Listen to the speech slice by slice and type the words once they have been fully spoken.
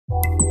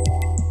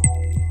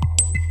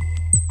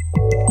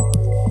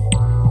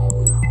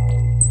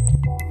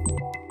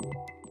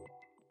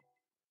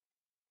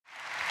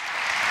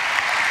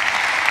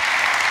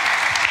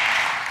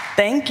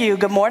Thank you.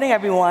 Good morning,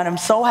 everyone. I'm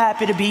so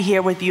happy to be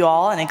here with you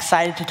all and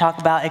excited to talk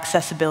about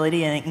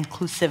accessibility and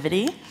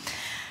inclusivity.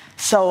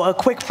 So a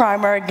quick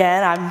primer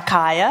again, I'm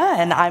Kaya,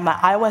 and I'm an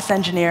iOS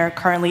engineer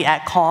currently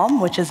at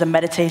Calm, which is a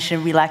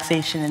meditation,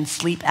 relaxation, and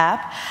sleep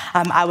app.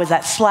 I was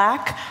at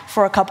Slack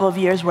for a couple of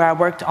years where I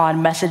worked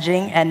on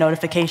messaging and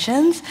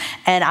notifications,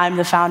 and I'm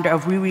the founder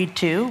of We Read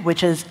Too,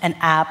 which is an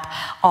app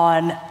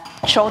on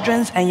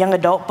children's and young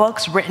adult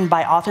books written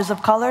by authors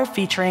of color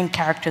featuring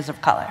characters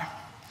of color.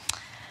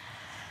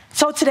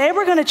 So today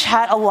we're going to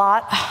chat a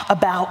lot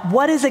about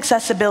what is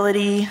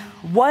accessibility,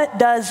 what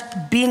does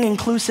being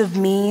inclusive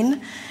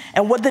mean,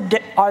 and what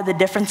are the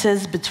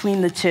differences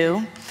between the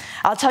two.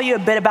 I'll tell you a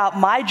bit about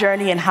my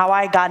journey and how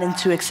I got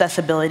into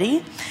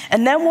accessibility,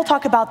 and then we'll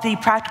talk about the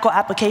practical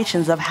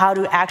applications of how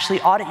to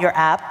actually audit your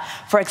app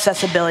for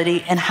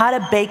accessibility and how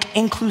to bake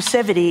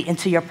inclusivity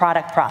into your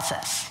product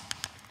process.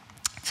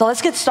 So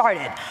let's get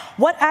started.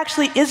 What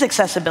actually is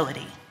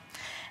accessibility?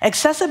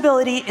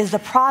 Accessibility is the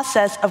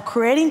process of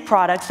creating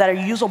products that are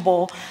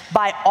usable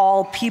by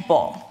all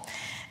people.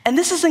 And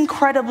this is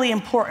incredibly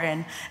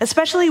important,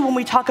 especially when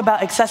we talk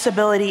about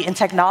accessibility in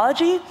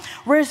technology.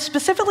 We're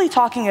specifically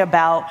talking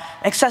about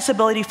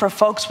accessibility for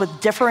folks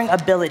with differing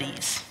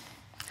abilities.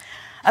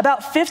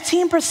 About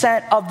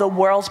 15% of the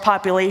world's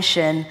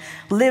population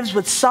lives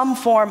with some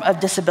form of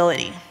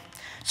disability.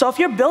 So if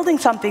you're building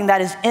something that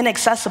is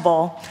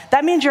inaccessible,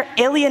 that means you're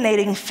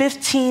alienating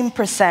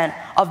 15%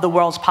 of the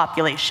world's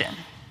population.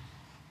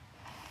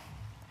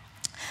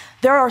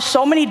 There are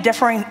so many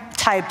different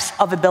types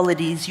of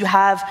abilities. You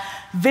have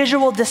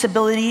visual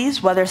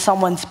disabilities, whether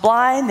someone's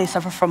blind, they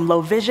suffer from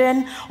low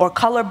vision or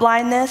color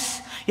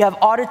blindness. You have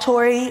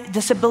auditory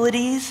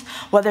disabilities,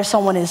 whether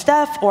someone is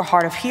deaf or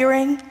hard of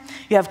hearing.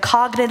 You have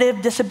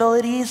cognitive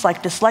disabilities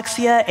like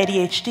dyslexia,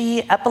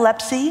 ADHD,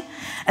 epilepsy.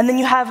 And then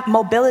you have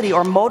mobility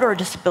or motor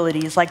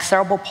disabilities like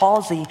cerebral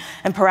palsy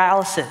and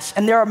paralysis.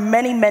 And there are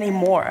many, many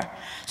more.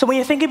 So when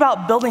you're thinking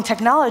about building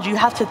technology, you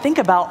have to think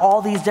about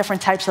all these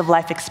different types of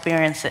life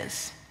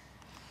experiences.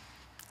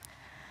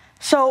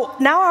 So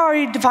now I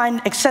already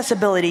defined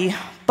accessibility,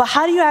 but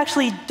how do you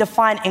actually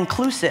define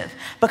inclusive?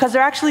 Because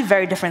they're actually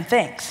very different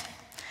things.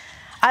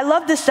 I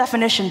love this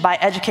definition by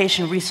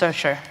education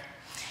researcher.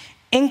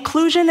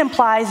 Inclusion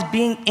implies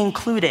being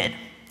included.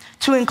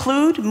 To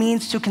include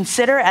means to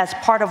consider as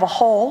part of a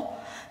whole.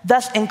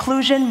 Thus,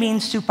 inclusion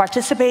means to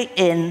participate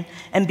in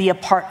and be a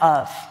part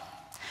of.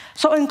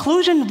 So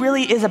inclusion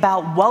really is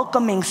about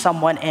welcoming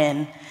someone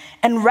in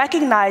and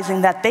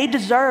recognizing that they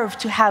deserve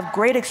to have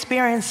great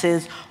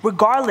experiences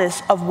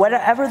regardless of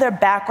whatever their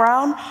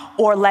background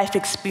or life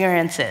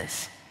experience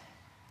is.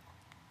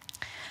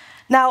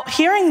 Now,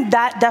 hearing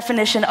that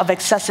definition of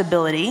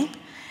accessibility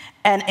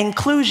and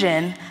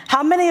inclusion,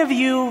 how many of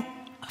you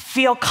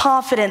feel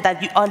confident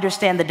that you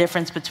understand the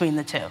difference between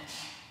the two?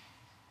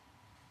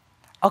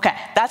 Okay,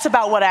 that's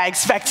about what I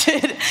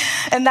expected,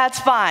 and that's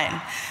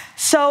fine.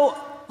 So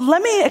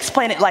let me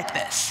explain it like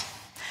this.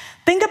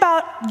 Think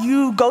about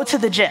you go to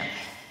the gym,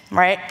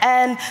 right?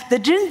 And the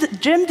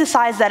gym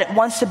decides that it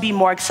wants to be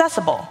more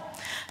accessible.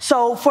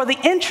 So for the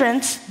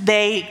entrance,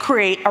 they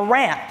create a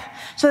ramp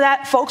so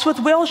that folks with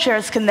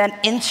wheelchairs can then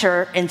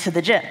enter into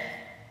the gym.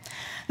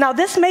 Now,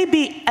 this may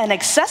be an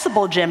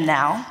accessible gym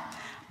now,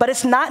 but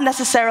it's not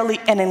necessarily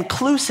an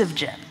inclusive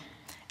gym.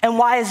 And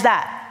why is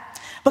that?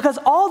 Because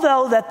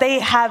although that they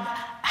have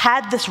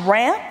had this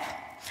ramp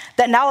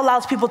that now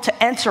allows people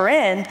to enter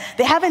in,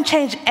 they haven't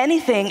changed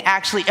anything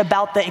actually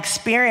about the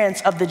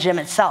experience of the gym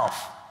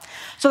itself.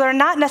 So they're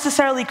not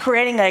necessarily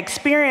creating an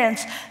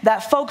experience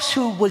that folks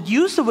who would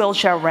use the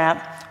wheelchair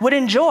ramp would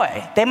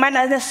enjoy. They might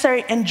not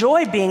necessarily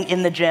enjoy being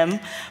in the gym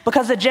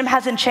because the gym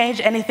hasn't changed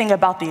anything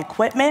about the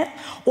equipment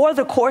or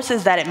the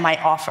courses that it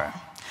might offer.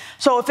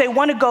 So if they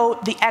want to go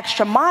the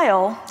extra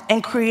mile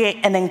and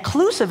create an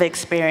inclusive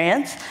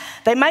experience,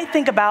 they might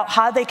think about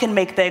how they can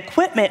make the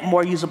equipment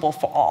more usable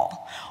for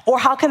all, or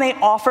how can they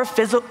offer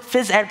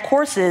phys ed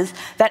courses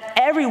that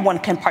everyone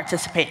can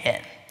participate in.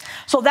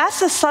 So that's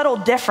the subtle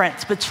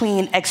difference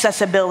between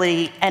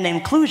accessibility and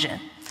inclusion.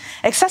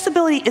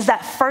 Accessibility is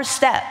that first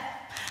step.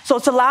 So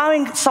it's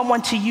allowing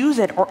someone to use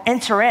it or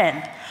enter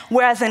in,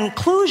 whereas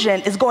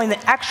inclusion is going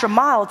the extra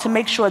mile to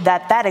make sure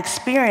that that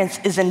experience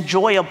is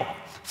enjoyable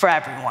for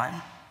everyone.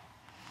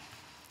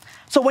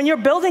 So when you're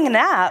building an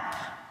app,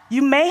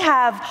 you may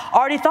have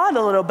already thought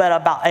a little bit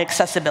about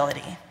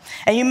accessibility,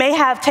 and you may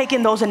have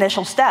taken those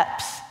initial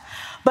steps.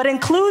 But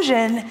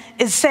inclusion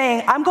is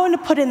saying, I'm going to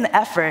put in the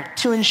effort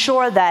to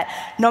ensure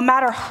that no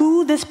matter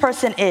who this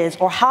person is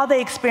or how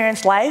they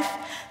experience life,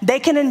 they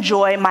can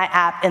enjoy my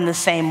app in the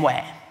same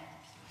way.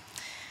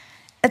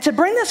 And to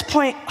bring this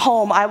point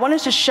home, I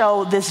wanted to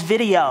show this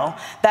video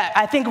that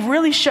I think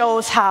really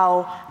shows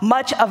how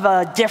much of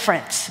a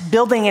difference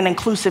building an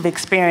inclusive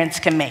experience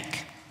can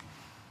make.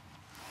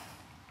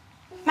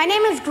 My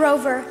name is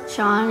Grover.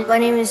 Sean. My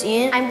name is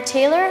Ian. I'm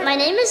Taylor. My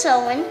name is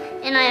Owen,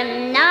 and I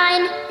am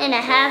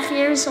 9.5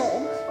 years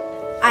old.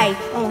 I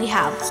only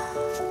have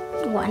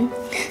one.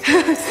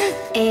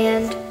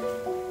 And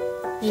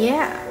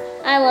yeah.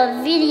 I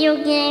love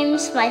video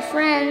games, my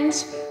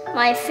friends,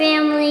 my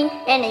family,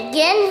 and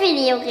again,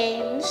 video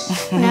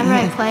games. Whenever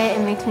I play it,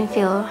 it makes me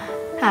feel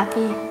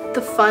happy.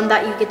 The fun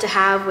that you get to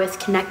have with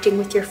connecting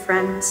with your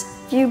friends.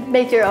 You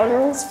make your own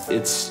rules?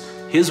 It's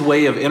his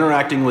way of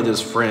interacting with his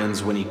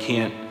friends when he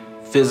can't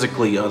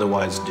physically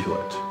otherwise do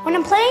it. When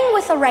I'm playing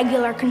with a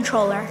regular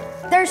controller,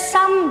 there's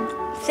some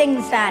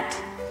things that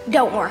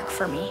don't work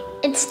for me.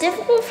 It's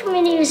difficult for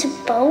me to use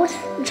both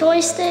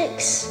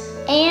joysticks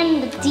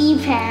and the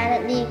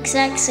D-pad at the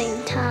exact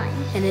same time.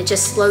 And it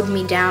just slowed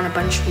me down a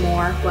bunch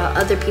more, while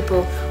other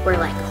people were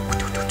like...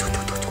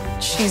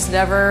 She's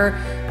never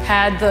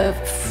had the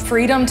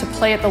freedom to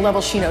play at the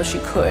level she knows she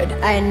could.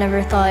 I had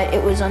never thought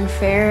it was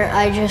unfair.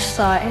 I just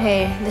thought,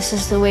 hey, this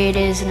is the way it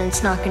is and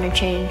it's not going to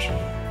change.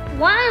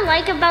 What I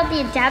like about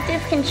the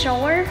adaptive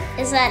controller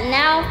is that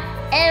now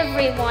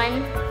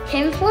everyone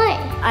can play.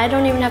 I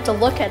don't even have to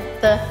look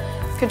at the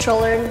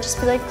controller and just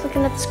be like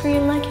looking at the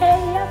screen like,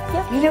 hey,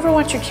 yep. You never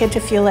want your kid to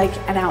feel like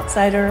an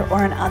outsider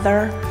or an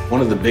other.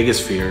 One of the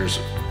biggest fears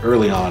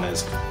early on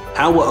is,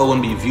 how will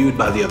Owen be viewed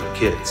by the other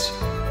kids?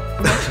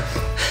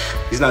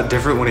 He's not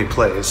different when he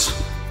plays.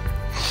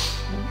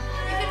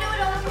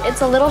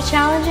 It's a little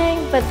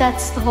challenging, but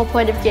that's the whole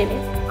point of gaming.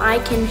 I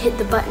can hit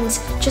the buttons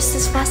just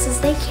as fast as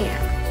they can.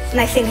 And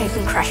I think I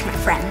can crush my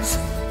friends.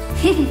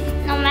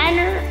 No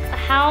matter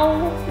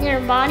how your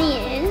body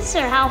is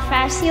or how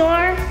fast you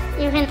are,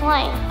 you can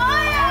play.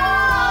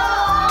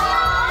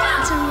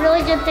 It's a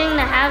really good thing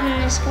to have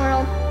in this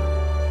world.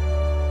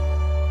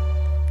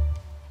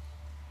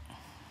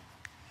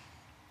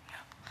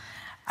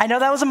 I know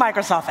that was a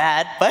Microsoft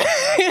ad, but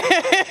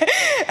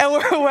and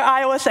we're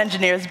iOS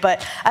engineers,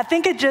 but I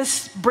think it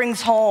just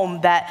brings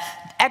home that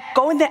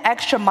going the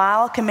extra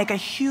mile can make a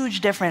huge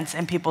difference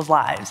in people's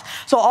lives.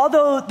 So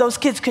although those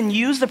kids can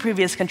use the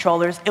previous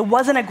controllers, it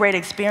wasn't a great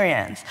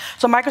experience.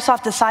 So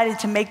Microsoft decided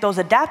to make those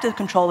adaptive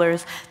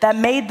controllers that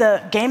made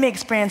the gaming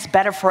experience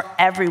better for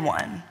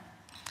everyone.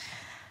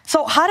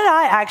 So how did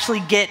I actually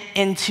get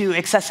into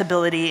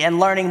accessibility and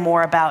learning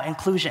more about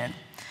inclusion?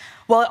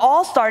 Well, it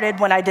all started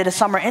when I did a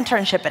summer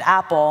internship at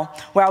Apple,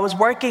 where I was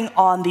working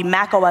on the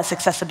macOS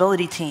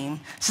accessibility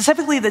team,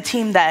 specifically the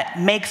team that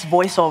makes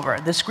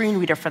VoiceOver, the screen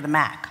reader for the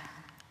Mac.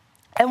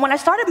 And when I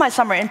started my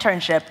summer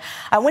internship,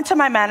 I went to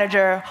my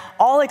manager,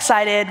 all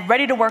excited,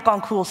 ready to work on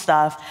cool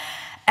stuff,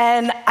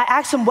 and I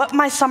asked him what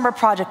my summer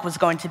project was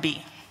going to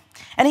be.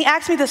 And he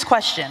asked me this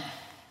question: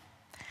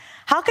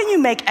 how can you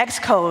make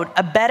Xcode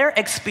a better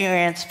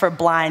experience for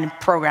blind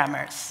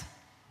programmers?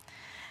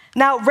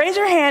 Now, raise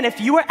your hand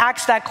if you were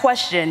asked that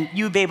question,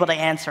 you'd be able to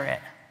answer it.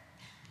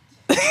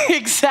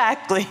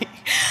 Exactly.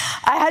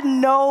 I had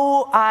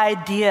no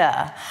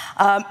idea.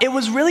 It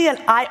was really an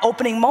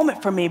eye-opening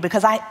moment for me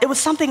because it was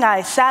something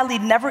I sadly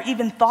never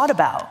even thought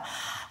about.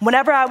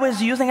 Whenever I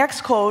was using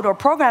Xcode or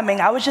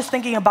programming, I was just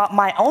thinking about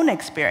my own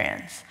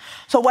experience.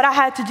 So what I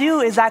had to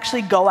do is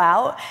actually go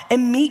out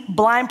and meet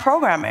blind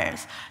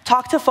programmers,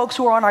 talk to folks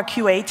who were on our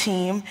QA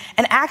team,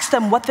 and ask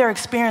them what their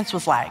experience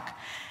was like.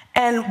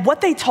 And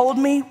what they told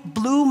me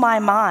blew my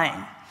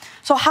mind.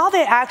 So how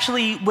they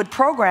actually would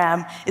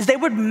program is they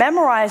would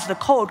memorize the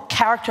code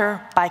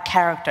character by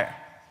character.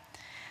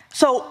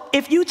 So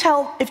if you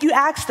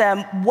ask them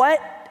what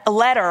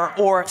letter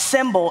or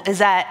symbol is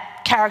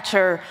at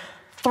character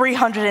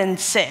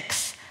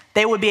 306,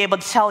 they would be able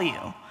to tell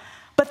you.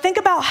 But think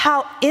about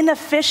how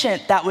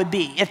inefficient that would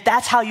be if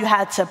that's how you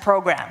had to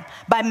program,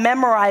 by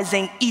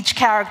memorizing each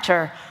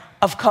character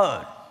of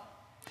code.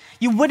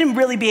 You wouldn't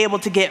really be able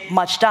to get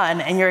much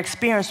done, and your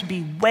experience would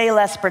be way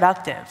less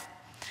productive.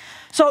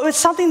 So it was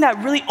something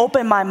that really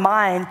opened my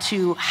mind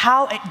to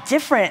how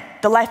different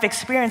the life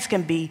experience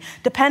can be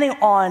depending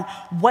on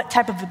what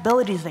type of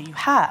abilities that you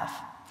have.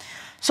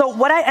 So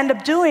what I end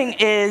up doing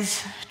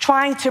is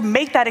trying to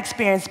make that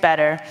experience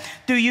better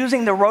through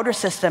using the rotor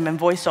system in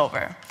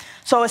VoiceOver.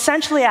 So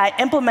essentially, I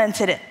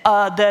implemented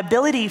the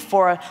ability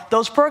for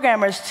those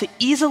programmers to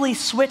easily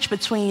switch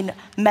between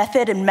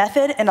method and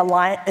method in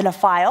a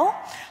file,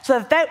 so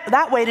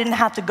that way they didn't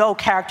have to go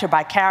character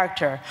by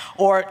character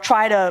or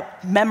try to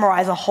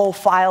memorize a whole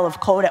file of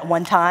code at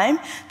one time.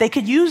 They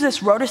could use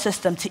this rotor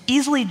system to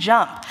easily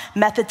jump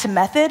method to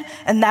method,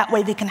 and that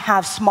way they can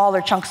have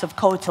smaller chunks of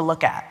code to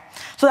look at.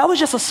 So that was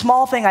just a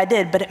small thing I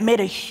did, but it made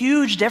a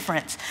huge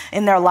difference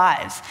in their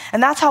lives.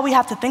 And that's how we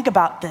have to think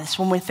about this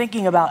when we're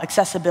thinking about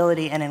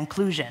accessibility and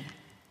inclusion.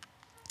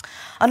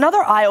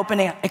 Another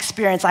eye-opening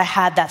experience I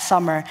had that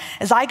summer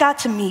is I got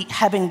to meet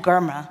Heben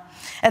Girma.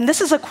 And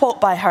this is a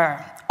quote by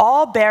her: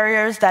 "All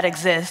barriers that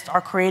exist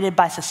are created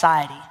by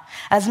society.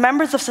 As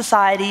members of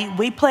society,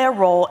 we play a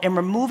role in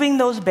removing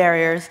those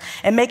barriers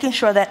and making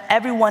sure that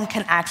everyone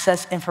can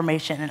access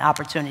information and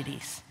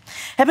opportunities."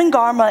 Heben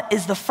Girma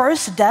is the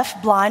first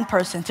deaf-blind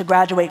person to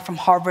graduate from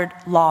Harvard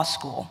Law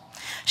School.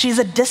 She's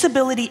a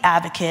disability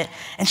advocate,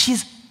 and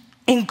she's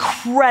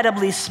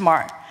incredibly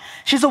smart.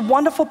 She's a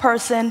wonderful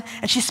person,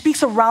 and she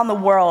speaks around the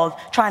world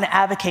trying to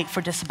advocate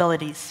for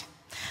disabilities.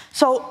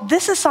 So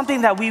this is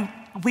something that we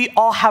we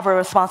all have a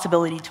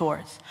responsibility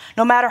towards.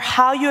 No matter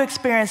how you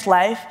experience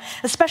life,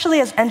 especially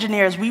as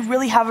engineers, we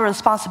really have a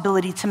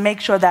responsibility to make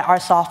sure that our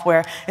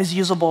software is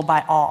usable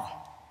by all.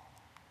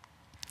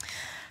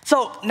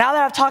 So now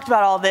that I've talked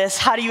about all this,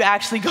 how do you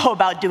actually go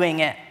about doing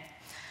it?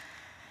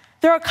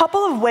 There are a couple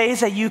of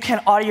ways that you can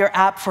audit your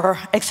app for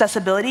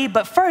accessibility,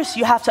 but first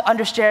you have to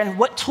understand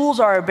what tools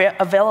are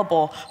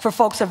available for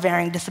folks of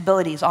varying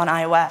disabilities on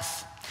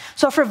iOS.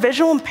 So for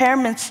visual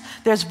impairments,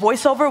 there's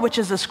VoiceOver, which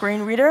is a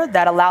screen reader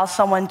that allows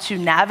someone to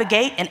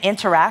navigate and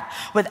interact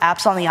with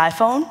apps on the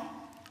iPhone.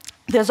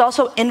 There's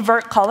also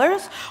invert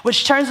colors,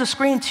 which turns the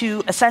screen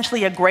to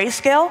essentially a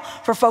grayscale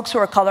for folks who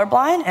are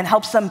colorblind and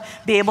helps them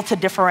be able to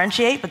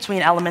differentiate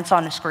between elements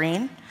on the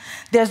screen.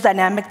 There's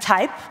dynamic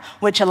type,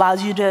 which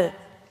allows you to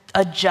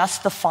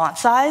adjust the font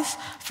size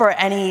for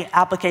any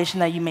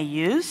application that you may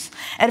use.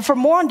 And for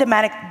more on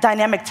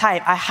dynamic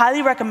type, I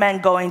highly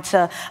recommend going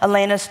to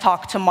Elena's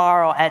talk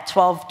tomorrow at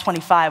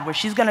 12:25, where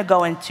she's going to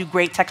go into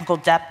great technical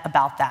depth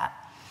about that.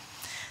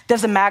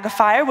 There's a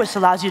magnifier, which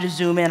allows you to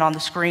zoom in on the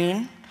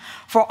screen.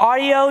 For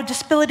audio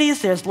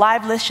disabilities, there's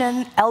Live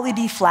Listen,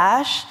 LED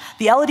Flash.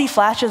 The LED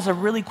Flash is a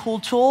really cool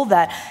tool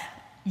that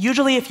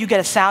usually if you get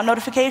a sound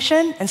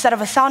notification, instead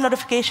of a sound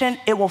notification,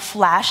 it will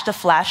flash the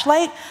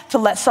flashlight to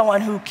let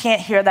someone who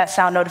can't hear that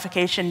sound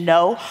notification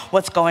know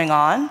what's going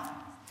on.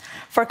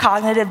 For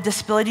cognitive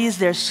disabilities,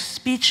 there's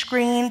speech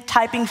screen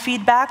typing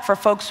feedback for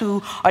folks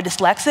who are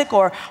dyslexic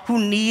or who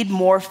need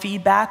more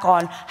feedback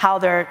on how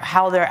they're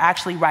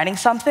actually writing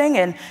something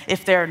and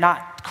if they're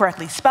not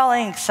correctly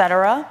spelling,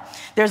 etc.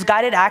 There's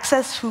guided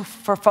access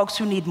for folks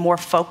who need more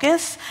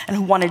focus and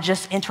who want to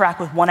just interact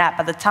with one app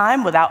at a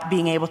time without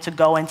being able to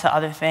go into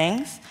other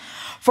things.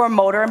 For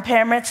motor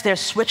impairments, there's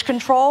switch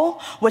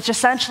control, which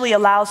essentially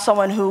allows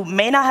someone who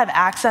may not have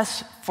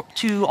access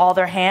to all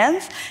their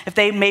hands. If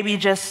they maybe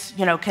just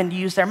can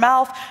use their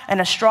mouth and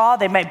a straw,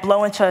 they might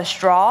blow into a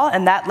straw,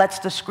 and that lets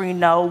the screen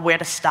know where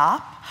to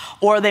stop.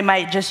 Or they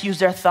might just use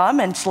their thumb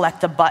and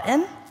select a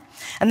button.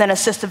 And then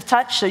assistive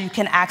touch, so you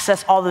can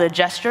access all of the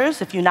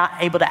gestures if you're not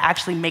able to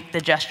actually make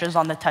the gestures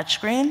on the touch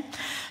screen.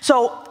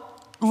 So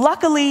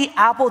luckily,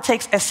 Apple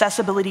takes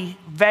accessibility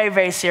very,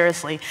 very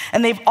seriously,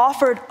 and they've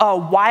offered a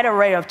wide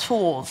array of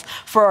tools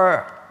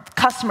for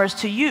customers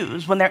to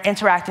use when they're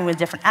interacting with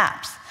different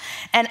apps.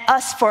 And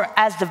us,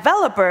 as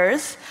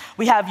developers,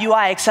 we have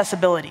UI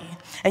accessibility.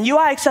 And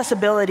UI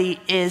accessibility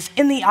is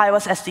in the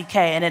iOS SDK,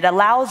 and it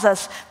allows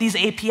us, these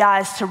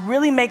APIs, to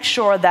really make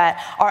sure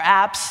that our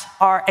apps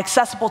are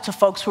accessible to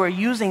folks who are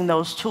using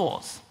those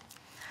tools.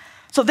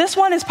 So this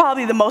one is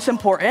probably the most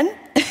important.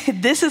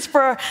 This is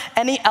for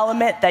any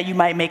element that you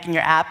might make in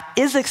your app.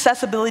 Is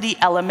accessibility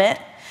element.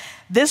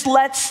 This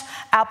lets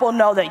Apple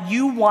know that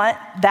you want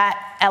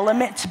that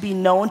element to be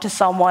known to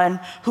someone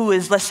who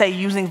is, let's say,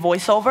 using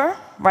VoiceOver,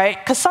 right?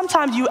 Because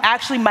sometimes you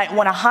actually might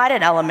want to hide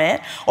an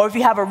element, or if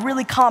you have a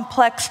really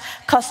complex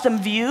custom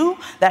view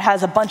that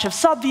has a bunch of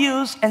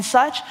subviews and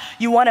such,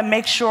 you want to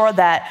make sure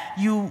that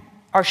you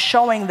are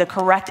showing the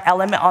correct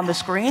element on the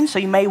screen, so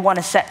you may want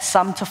to set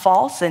some to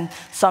false and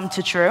some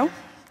to true.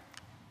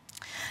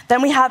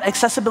 Then we have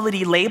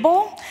accessibility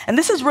label, and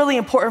this is really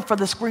important for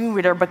the screen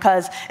reader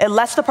because it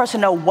lets the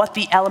person know what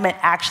the element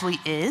actually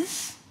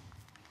is.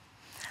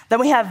 Then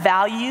we have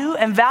value,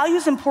 and value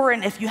is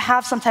important if you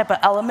have some type of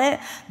element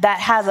that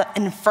has an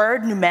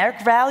inferred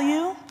numeric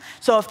value.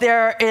 So if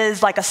there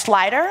is like a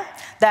slider,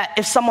 that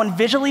if someone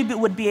visually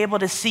would be able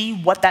to see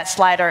what that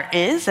slider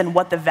is and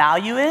what the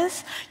value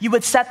is, you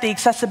would set the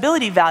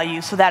accessibility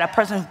value so that a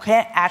person who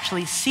can't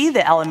actually see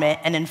the element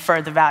and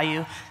infer the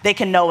value, they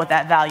can know what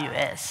that value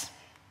is.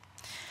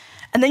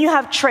 And then you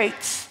have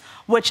traits,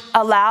 which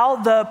allow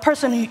the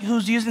person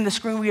who's using the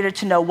screen reader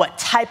to know what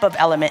type of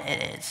element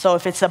it is. So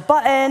if it's a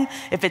button,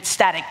 if it's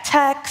static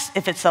text,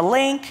 if it's a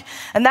link,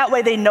 and that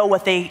way they know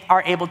what they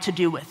are able to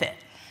do with it.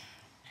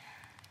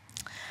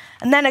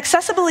 And then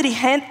accessibility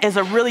hint is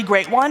a really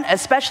great one,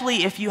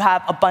 especially if you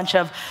have a bunch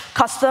of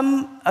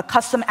custom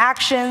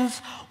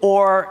actions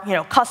or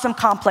custom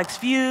complex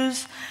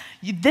views.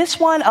 This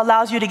one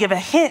allows you to give a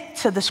hint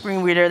to the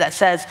screen reader that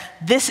says,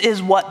 this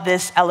is what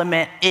this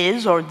element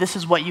is, or this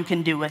is what you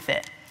can do with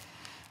it.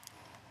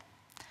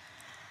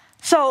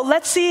 So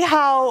let's see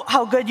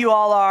how good you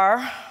all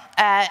are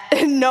at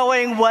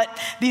knowing what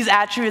these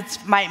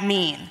attributes might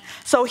mean.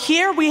 So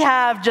here we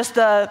have just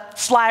a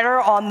slider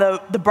on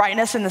the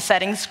brightness in the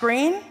settings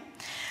screen.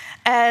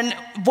 And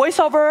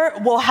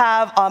VoiceOver will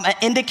have an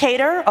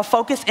indicator, a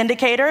focus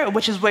indicator,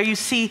 which is where you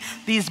see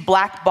these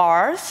black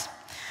bars.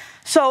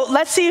 So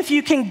let's see if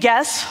you can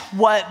guess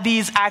what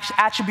these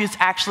attributes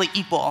actually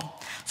equal.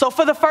 So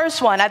for the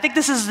first one, I think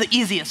this is the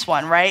easiest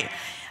one, right?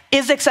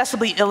 Is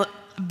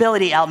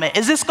accessibility element.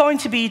 Is this going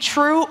to be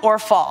true or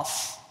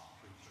false?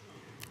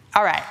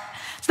 All right,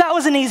 so that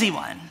was an easy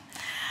one.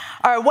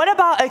 All right, what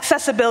about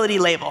accessibility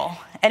label?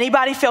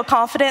 Anybody feel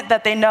confident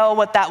that they know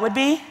what that would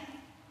be?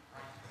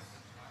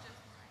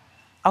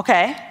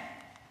 Okay.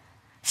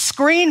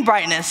 Screen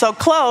brightness, so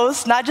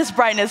close, not just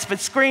brightness, but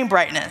screen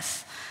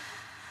brightness.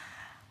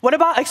 What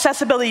about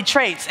accessibility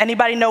traits?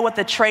 Anybody know what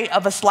the trait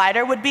of a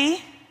slider would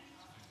be?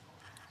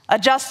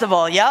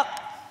 Adjustable, yep.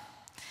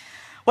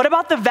 What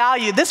about the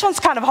value? This one's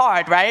kind of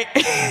hard, right?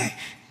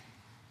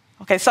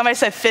 Okay, somebody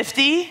said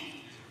 50.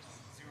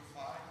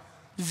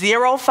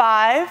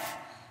 0.5.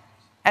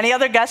 Any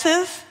other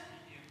guesses?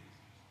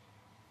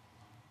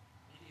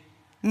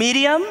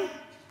 Medium?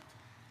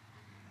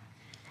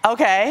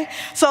 Okay,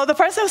 so the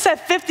person who said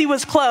 50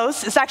 was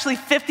close. It's actually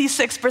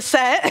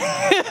 56%.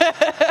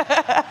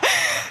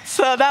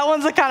 So that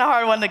one's a kind of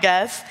hard one to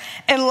guess.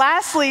 And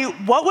lastly,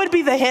 what would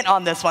be the hint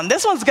on this one?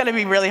 This one's gonna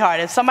be really hard.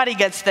 If somebody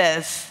gets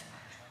this.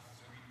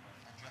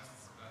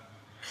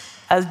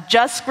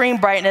 Adjust screen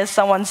brightness,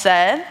 someone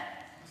said.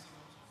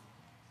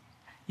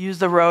 Use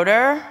the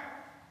rotor.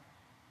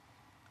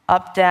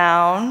 Up,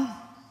 down.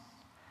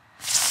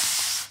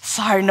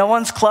 Sorry, no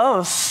one's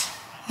close.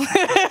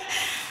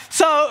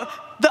 So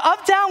the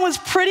up, down was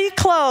pretty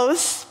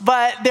close,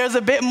 but there's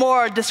a bit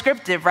more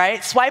descriptive,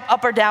 right? Swipe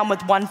up or down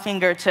with one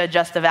finger to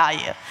adjust the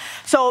value.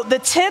 So the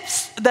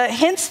tips, the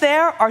hints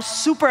there are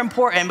super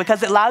important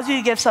because it allows you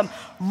to give some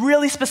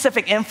really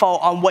specific info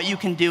on what you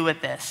can do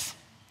with this.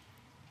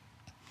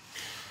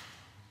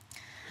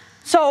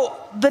 So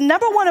the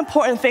number one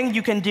important thing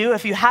you can do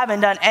if you haven't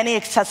done any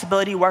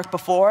accessibility work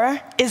before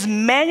is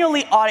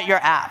manually audit your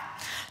app.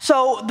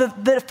 So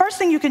the first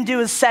thing you can do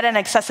is set an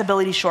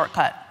accessibility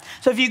shortcut.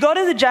 So if you go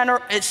to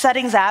the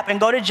Settings app and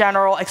go to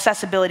General,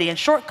 Accessibility, and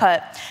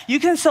Shortcut, you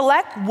can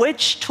select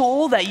which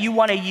tool that you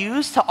want to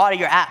use to audit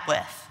your app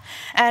with.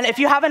 And if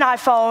you have an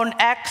iPhone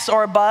X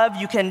or above,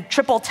 you can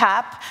triple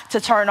tap to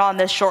turn on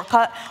this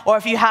shortcut. Or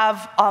if you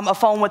have a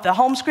phone with the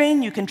home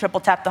screen, you can triple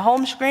tap the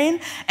home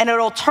screen, and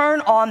it'll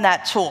turn on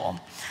that tool.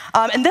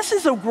 And this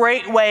is a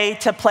great way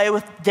to play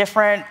with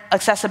different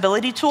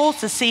accessibility tools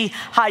to see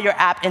how your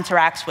app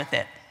interacts with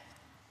it.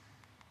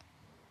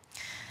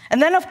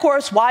 And then, of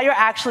course, while you're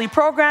actually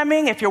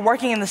programming, if you're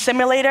working in the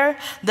simulator,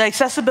 the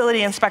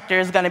accessibility inspector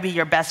is going to be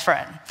your best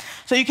friend.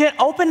 So you can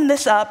open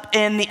this up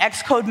in the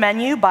Xcode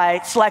menu by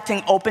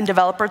selecting Open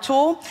Developer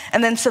Tool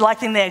and then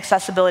selecting the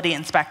Accessibility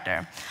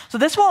Inspector. So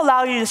this will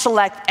allow you to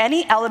select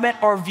any element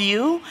or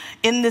view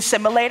in the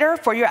simulator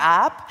for your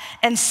app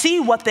and see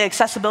what the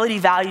accessibility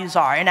values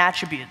are in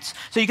attributes.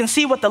 So you can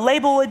see what the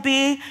label would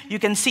be, you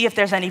can see if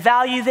there's any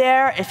value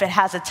there, if it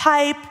has a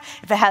type,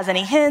 if it has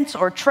any hints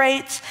or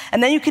traits,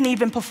 and then you can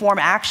even perform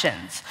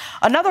actions.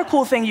 Another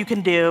cool thing you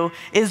can do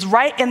is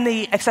right in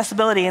the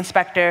Accessibility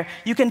Inspector,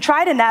 you can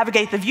try to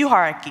navigate the view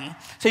hierarchy.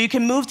 So you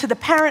can move to the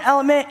parent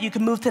element, you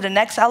can move to the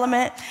next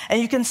element,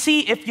 and you can see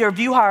if your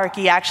view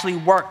hierarchy actually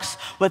works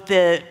with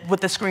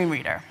the screen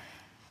reader.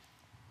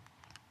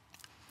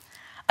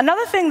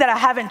 Another thing that I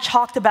haven't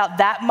talked about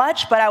that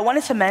much, but I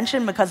wanted to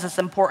mention because it's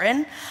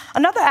important,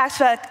 another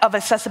aspect of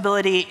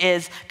accessibility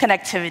is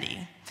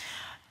connectivity.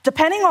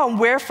 Depending on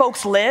where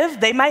folks live,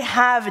 they might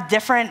have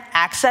different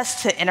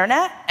access to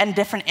internet and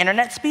different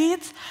internet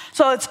speeds.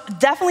 So it's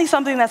definitely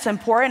something that's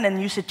important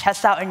and you should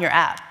test out in your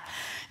app.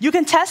 You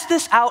can test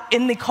this out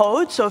in the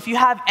code, so if you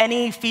have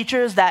any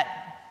features that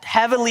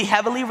heavily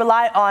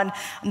rely on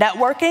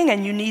networking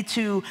and you need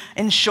to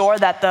ensure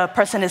that the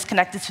person is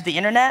connected to the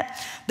internet,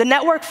 the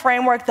network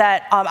framework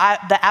that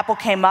the Apple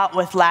came out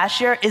with last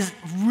year is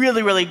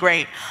really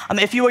great.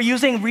 If you were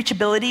using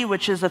Reachability,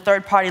 which is a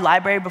third-party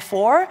library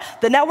before,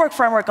 the network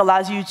framework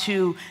allows you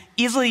to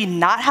easily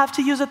not have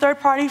to use a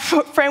third-party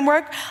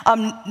framework.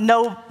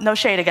 No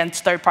shade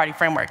against third-party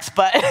frameworks,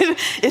 but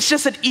it's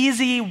just an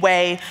easy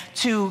way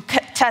to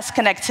test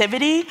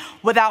connectivity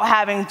without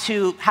having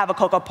to have a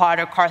CocoaPod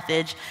or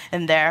Carthage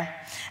in there.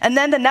 And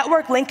then the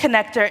network link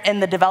connector in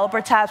the developer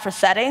tab for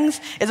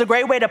settings is a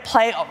great way to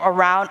play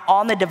around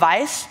on the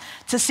device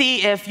to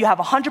see if you have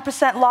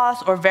 100%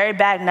 loss or very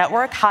bad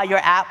network, how your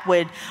app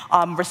would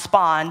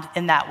respond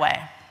in that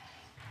way.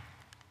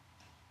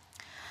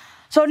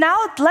 So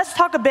now let's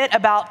talk a bit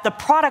about the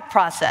product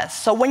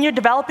process. So when you're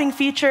developing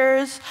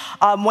features,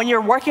 when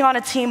you're working on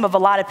a team of a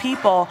lot of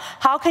people,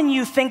 how can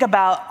you think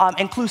about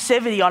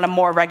inclusivity on a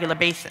more regular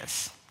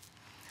basis?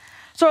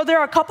 So there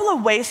are a couple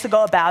of ways to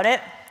go about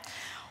it.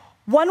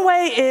 One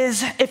way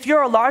is if you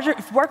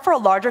work for a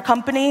larger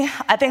company,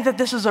 I think that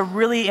this is a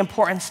really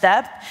important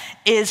step,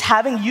 is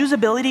having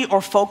usability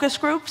or focus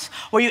groups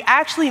where you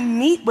actually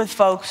meet with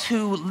folks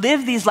who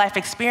live these life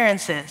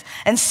experiences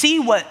and see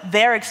what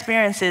their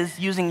experience is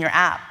using your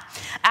app.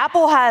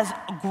 Apple has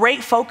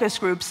great focus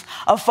groups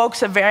of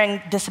folks of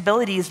varying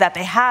disabilities that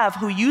they have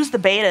who use the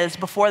betas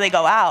before they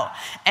go out,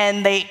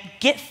 and they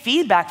get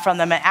feedback from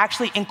them and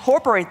actually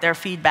incorporate their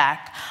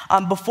feedback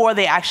before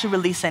they actually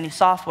release any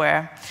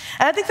software.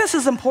 And I think this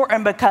is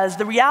important because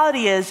the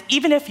reality is,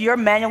 even if you're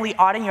manually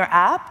auditing your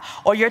app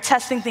or you're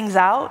testing things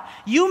out,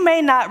 you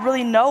may not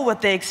really know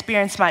what the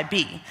experience might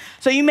be.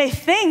 So you may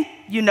think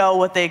you know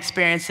what the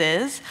experience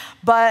is,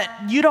 but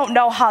you don't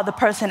know how the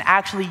person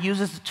actually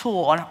uses the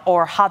tool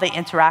or how they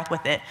interact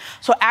with it.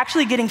 So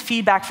actually getting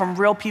feedback from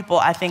real people,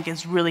 I think,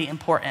 is really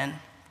important.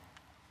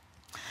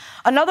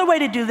 Another way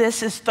to do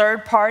this is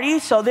third party.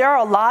 So there are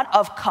a lot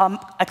of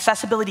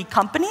accessibility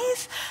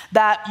companies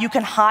that you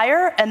can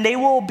hire, and they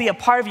will be a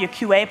part of your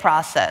QA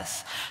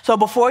process. So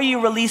before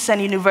you release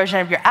any new version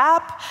of your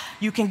app,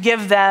 you can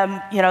give them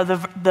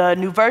the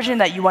new version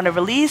that you want to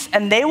release,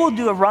 and they will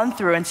do a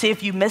run-through and see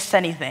if you missed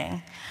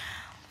anything.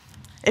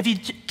 If you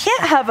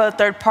can't have a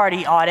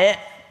third-party audit,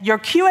 your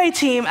QA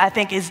team, I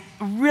think, is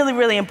really,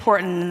 really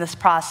important in this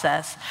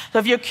process. So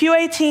if your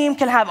QA team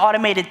can have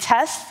automated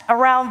tests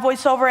around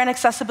voiceover and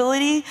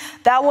accessibility,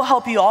 that will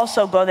help you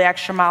also go the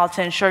extra mile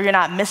to ensure you're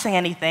not missing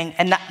anything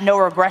and no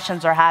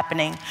regressions are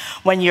happening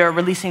when you're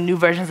releasing new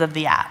versions of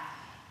the app.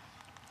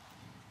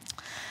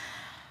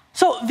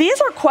 So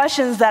these are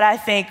questions that I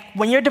think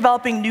when you're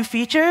developing new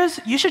features,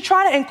 you should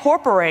try to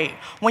incorporate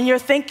when you're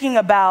thinking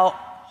about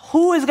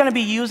who is going to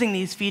be using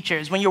these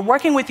features. When you're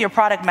working with your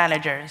product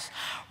managers,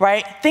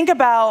 right? Think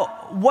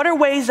about what are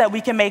ways that we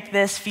can make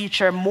this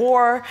feature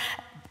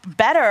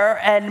better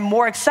and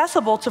more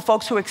accessible to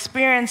folks who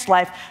experience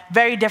life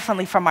very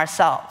differently from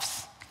ourselves.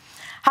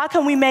 How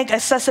can we make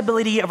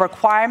accessibility a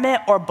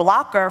requirement or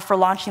blocker for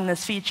launching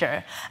this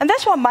feature? And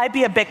this one might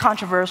be a bit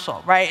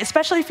controversial, right?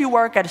 Especially if you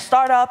work at a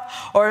startup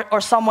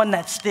or someone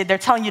they're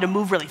telling you to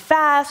move really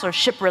fast or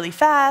ship really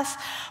fast.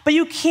 But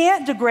you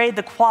can't degrade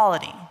the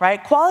quality,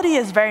 right? Quality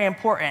is very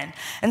important.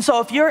 And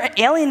so if you're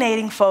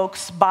alienating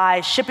folks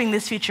by shipping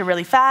this feature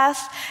really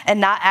fast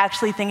and not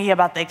actually thinking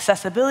about the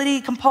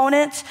accessibility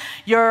components,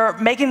 you're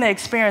making the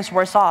experience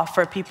worse off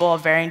for people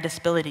of varying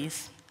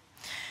disabilities.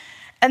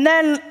 And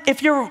then,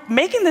 if you're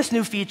making this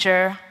new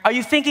feature, are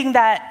you thinking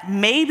that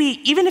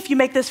maybe, even if you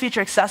make this feature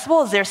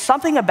accessible, is there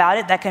something about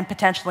it that can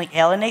potentially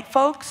alienate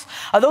folks?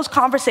 Are those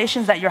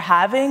conversations that you're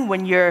having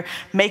when you're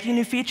making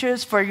new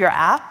features for your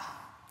app?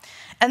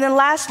 And then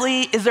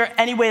lastly, is there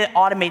any way to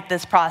automate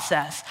this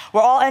process? We're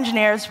all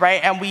engineers,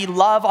 right? And we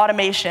love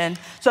automation.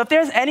 So if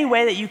there's any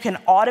way that you can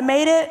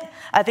automate it,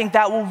 I think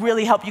that will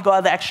really help you go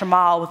the extra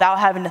mile without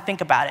having to think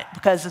about it.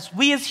 Because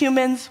we as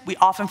humans, we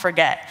often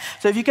forget.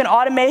 So if you can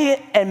automate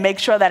it and make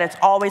sure that it's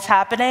always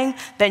happening,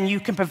 then you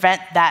can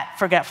prevent that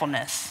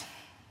forgetfulness.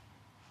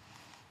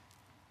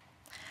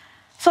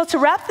 So to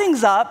wrap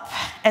things up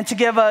and to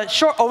give a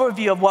short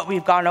overview of what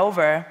we've gone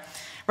over,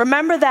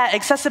 remember that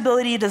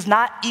accessibility does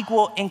not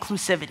equal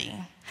inclusivity.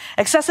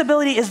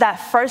 Accessibility is that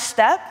first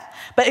step,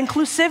 but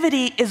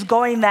inclusivity is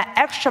going that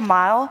extra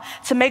mile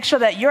to make sure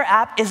that your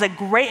app is a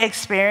great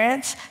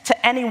experience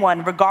to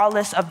anyone,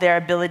 regardless of their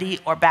ability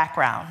or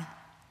background.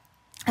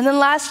 And then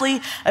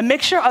lastly, a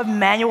mixture of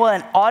manual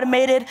and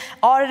automated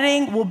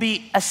auditing will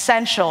be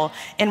essential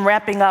in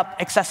ramping up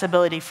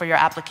accessibility for your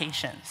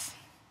applications.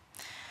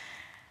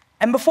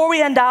 And before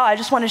we end out, I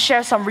just want to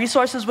share some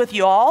resources with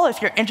you all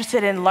if you're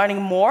interested in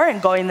learning more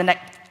and doing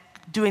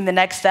the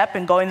next step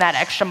and going that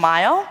extra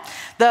mile.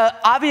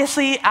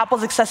 Obviously,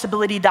 Apple's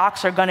accessibility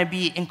docs are going to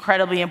be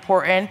incredibly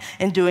important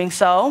in doing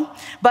so.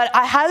 But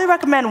I highly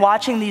recommend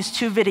watching these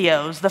two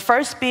videos. The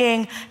first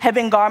being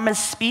Heben Garma's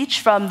speech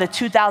from the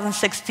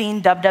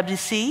 2016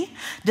 WWDC,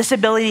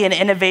 Disability and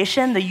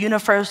Innovation, the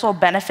Universal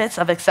Benefits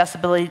of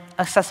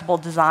Accessible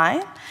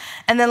Design.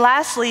 And then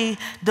lastly,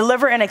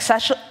 Deliver an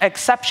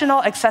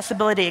Exceptional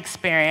Accessibility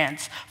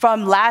Experience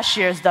from last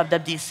year's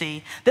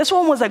WWDC. This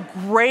one was a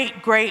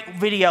great, great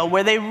video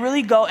where they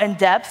really go in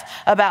depth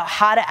about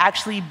how to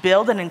actually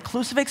build an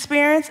inclusive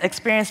experience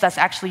that's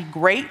actually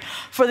great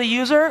for the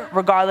user,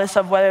 regardless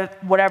of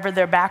whatever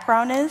their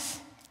background is.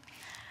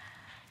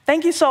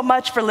 Thank you so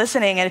much for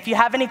listening. And if you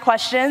have any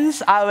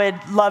questions, I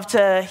would love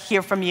to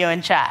hear from you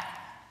in chat.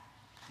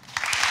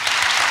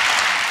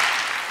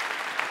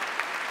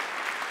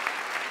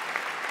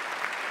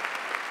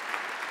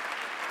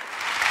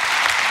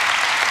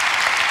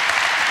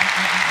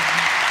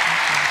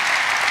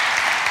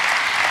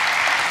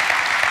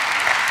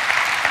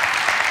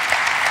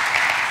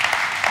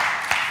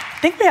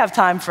 I think we have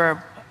time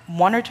for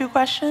one or two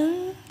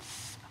questions.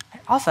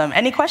 Awesome.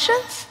 Any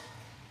questions?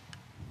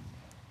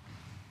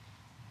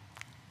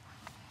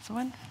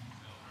 Someone?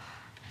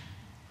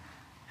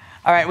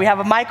 All right, we have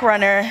a mic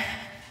runner.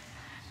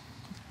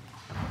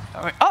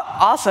 Oh,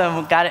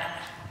 awesome. Got it.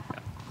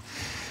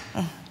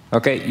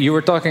 OK, you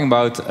were talking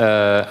about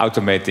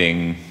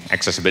automating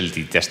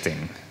accessibility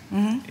testing.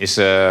 Mm-hmm. Is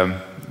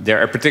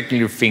there a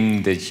particular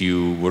thing that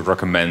you would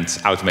recommend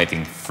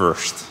automating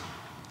first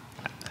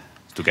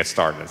to get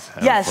started?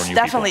 Yes, for new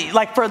definitely. people?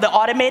 Like for the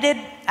automated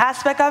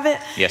aspect of it?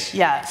 Yes.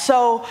 Yeah,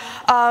 so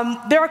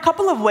there are a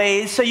couple of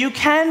ways. So you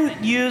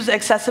can use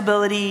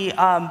accessibility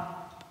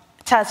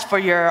tests for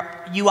your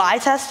UI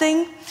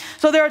testing.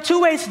 So there are two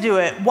ways to do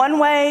it. One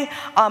way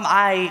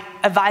I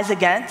advise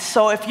against.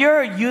 So if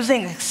you're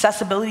using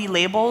accessibility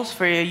labels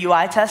for your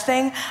UI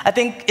testing, I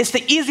think it's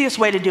the easiest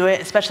way to do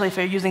it, especially if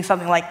you're using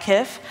something like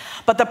KIF.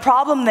 But the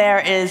problem there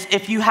is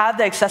if you have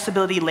the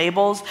accessibility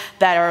labels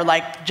that are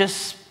like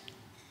just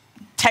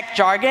tech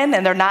jargon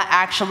and they're not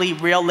actually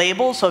real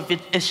labels, so if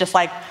it's just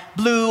like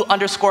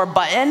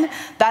blue_button,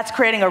 that's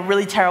creating a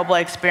really terrible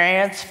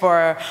experience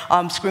for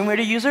screen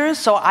reader users.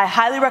 So I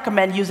highly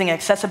recommend using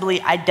accessibility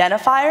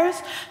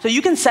identifiers. So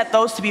you can set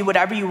those to be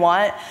whatever you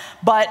want,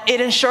 but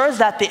it ensures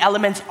that the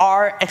elements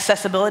are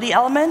accessibility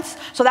elements.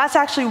 So that's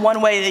actually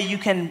one way that you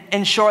can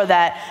ensure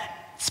that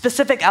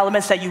specific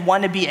elements that you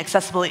want to be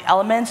accessibility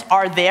elements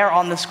are there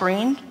on the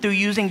screen through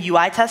using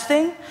UI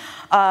testing.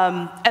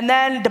 And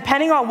then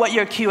depending on what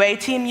your QA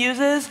team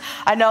uses,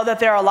 I know that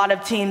there are a lot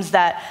of teams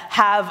that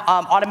have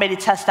automated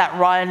tests that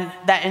run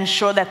that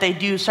ensure that they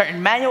do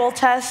certain manual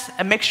tests,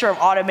 a mixture of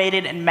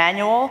automated and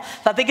manual.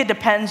 So I think it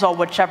depends on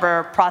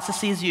whichever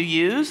processes you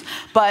use.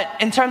 But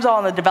in terms of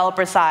on the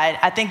developer side,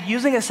 I think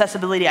using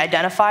accessibility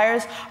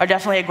identifiers are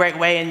definitely a great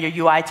way in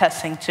your UI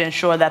testing to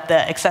ensure that the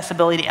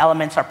accessibility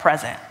elements are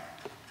present.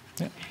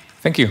 Yeah.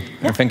 Thank you,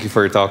 and thank you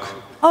for your talk.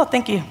 Oh,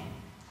 thank you.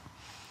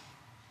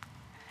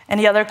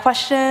 Any other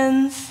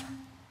questions?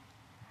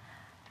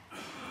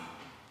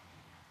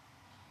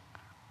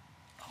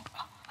 Oh,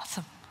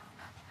 awesome.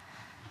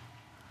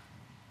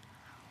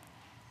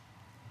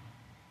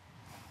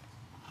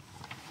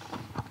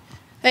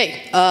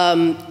 Hey,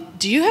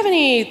 do you have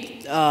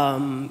any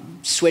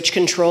switch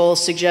control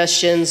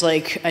suggestions?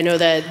 Like, I know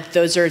that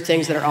those are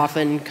things that are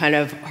often kind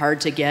of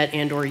hard to get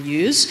and or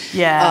use.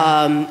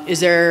 Yeah. Is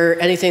there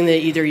anything that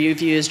either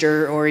you've used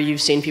or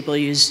you've seen people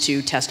use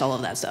to test all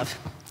of that stuff?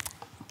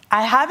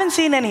 I haven't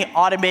seen any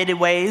automated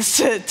ways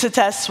to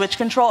test switch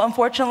control,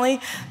 unfortunately.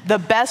 The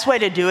best way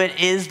to do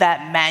it is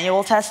that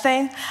manual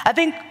testing. I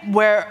think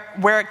where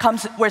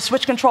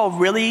switch control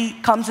really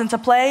comes into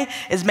play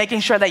is making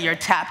sure that your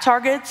tap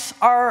targets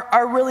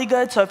are really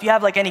good. So if you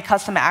have like any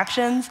custom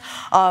actions,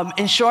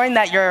 ensuring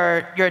that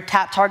your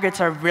tap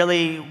targets are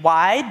really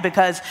wide,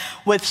 because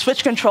with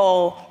switch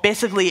control,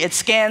 basically it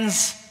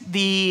scans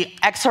the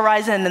X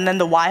horizon and then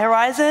the Y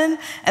horizon,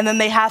 and then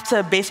they have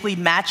to basically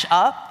match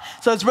up.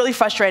 So it's really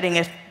frustrating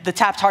if the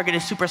tap target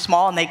is super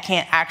small and they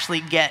can't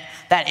actually get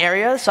that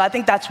area. So I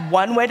think that's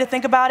one way to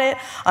think about it,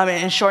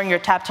 ensuring your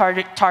tap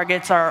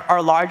targets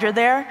are larger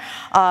there.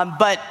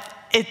 But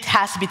it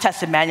has to be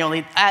tested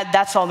manually.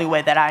 That's the only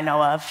way that I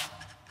know of.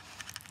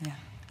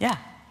 Yeah,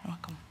 you're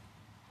welcome.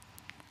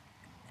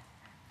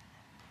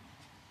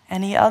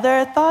 Any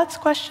other thoughts,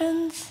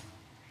 questions?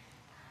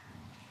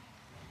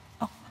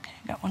 Oh, okay,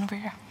 got one over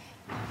here.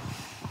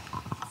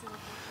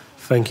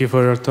 Thank you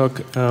for your talk.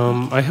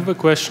 I have a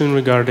question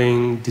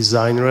regarding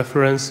design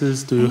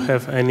references. Do you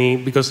have any?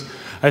 Because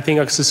I think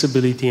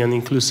accessibility and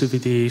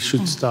inclusivity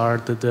should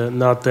start at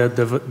not the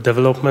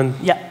development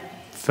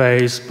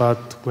phase,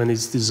 but when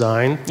it's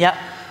designed. Yeah.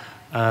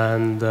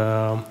 And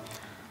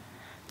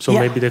so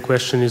maybe the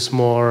question is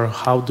more,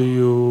 how do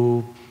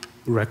you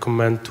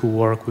recommend to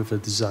work with a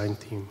design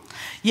team?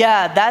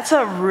 Yeah, that's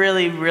a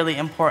really, really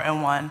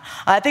important one.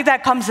 I think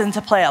that comes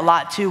into play a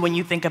lot too when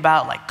you think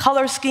about like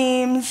color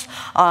schemes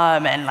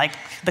and like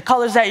the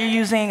colors that you're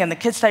using and the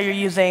kits that you're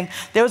using.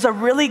 There was a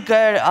really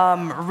good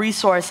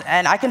resource,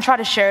 and I can try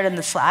to share it in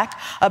the Slack,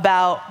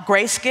 about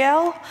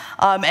grayscale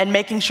and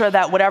making sure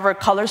that whatever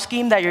color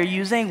scheme that you're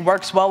using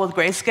works well with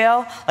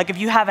grayscale. Like if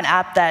you have an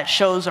app that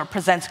shows or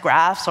presents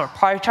graphs or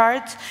pie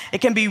charts,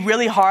 it can be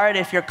really hard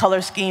if your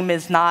color scheme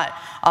is not,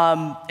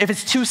 if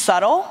it's too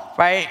subtle,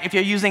 right? If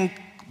you're using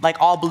like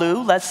all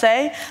blue, let's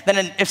say,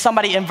 then if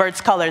somebody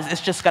inverts colors,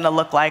 it's just gonna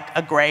look like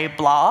a gray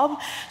blob.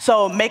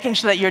 So making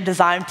sure that your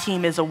design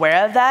team is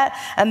aware of that.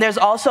 And there's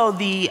also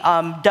the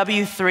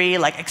W3,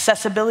 like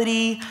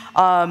accessibility,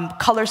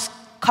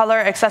 color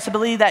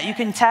accessibility that you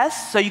can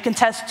test. So you can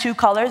test two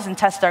colors and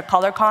test their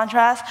color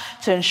contrast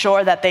to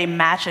ensure that they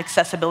match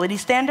accessibility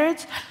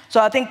standards. So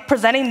I think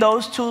presenting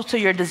those tools to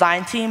your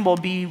design team will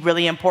be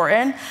really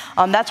important.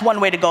 That's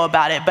one way to go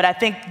about it. But I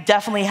think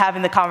definitely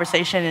having the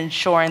conversation and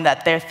ensuring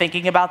that they're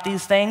thinking about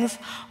these things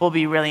will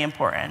be really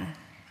important.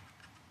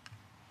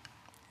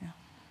 Yeah.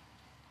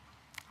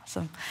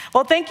 Awesome.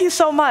 Well, thank you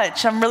so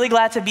much. I'm really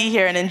glad to be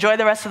here, and enjoy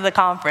the rest of the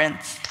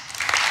conference.